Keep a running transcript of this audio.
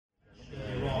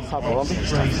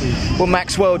Well,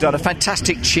 Max, well done. A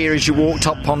fantastic cheer as you walked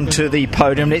up onto the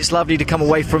podium. It's lovely to come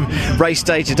away from race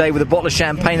day today with a bottle of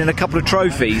champagne and a couple of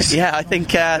trophies. Yeah, I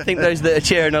think those that are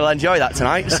cheering will enjoy that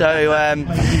tonight. So,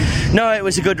 no, it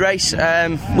was a good race.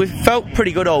 We felt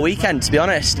pretty good all weekend, to be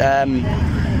honest.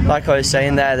 Like I was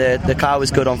saying there, the car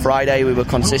was good on Friday. We were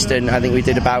consistent. I think we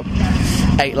did about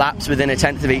 8 laps within a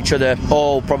tenth of each other,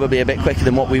 all probably a bit quicker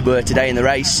than what we were today in the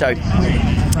race. So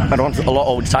I don't want a lot of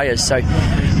old tyres. So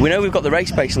we know we've got the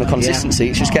race pace and the consistency.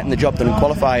 It's just getting the job done and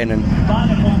qualifying. And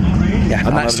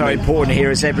that's so important here,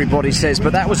 as everybody says.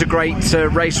 But that was a great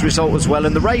race result as well.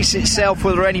 And the race itself,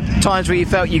 were there any times where you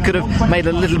felt you could have made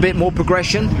a little bit more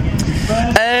progression?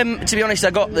 To be honest,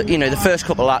 I got the first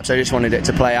couple of laps. I just wanted it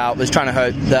to play out. I was trying to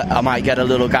hope that I might get a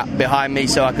little gap behind me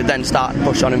so I could then start to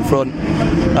push on in front.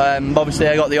 Obviously,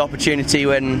 I got the opportunity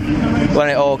when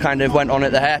it all kind of went on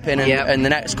at the hairpin and the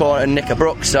next corner and nick a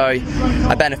brook, so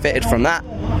I benefited from that.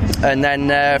 And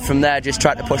then from there just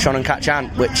tried to push on and catch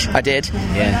Ant, which I did.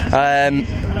 And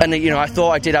I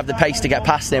thought I did have the pace to get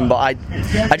past him, but I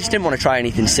just didn't want to try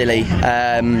anything silly,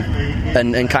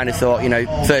 and kind of thought,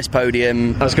 first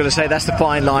podium. I was going to say, that's the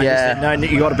fine line, isn't it? Knowing that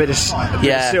you got a bit of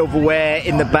silverware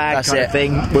in the bag, that's kind of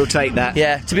thing. We'll take that.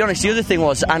 Yeah, to be honest, the other thing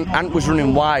was Ant was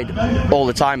running wide all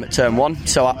the time at turn 1,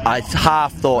 so I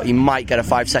half thought he might get a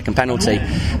 5-second penalty.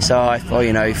 So I thought,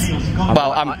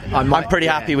 I'm pretty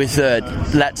happy with third.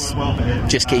 Let's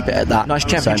just keep it at that. Nice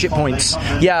championship points.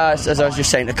 Yeah, as I was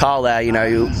just saying to Carl there,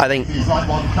 I think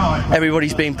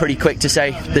everybody's been pretty quick to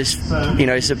say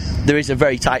there is a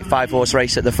very tight 5-horse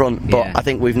race at the front, but I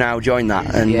think we've now joined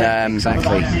that, and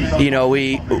exactly.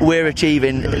 We're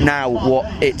achieving now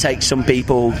what it takes some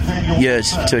people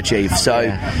years to achieve. So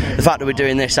the fact that we're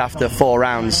doing this after 4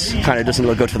 rounds kind of doesn't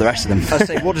look good for the rest of them. I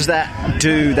say, what does that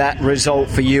do, that result,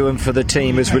 for you and for the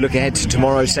team as we look ahead to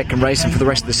tomorrow's second race and for the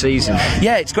rest of the season?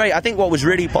 Yeah, it's great. I think what was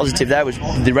really positive there was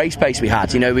the race pace we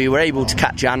had. We were able to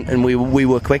catch Ant and we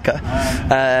were quicker,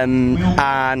 and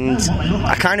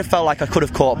I kind of felt like I could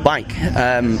have caught Mike.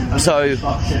 So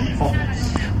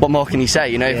what more can you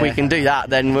say? If we can do that,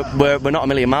 then we're not a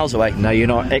million miles away. No, you're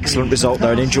not. Excellent result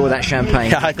though, and enjoy that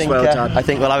champagne. Yeah, I think we'll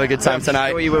have a good time tonight.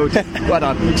 I'm sure you will. Well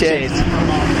done. Cheers.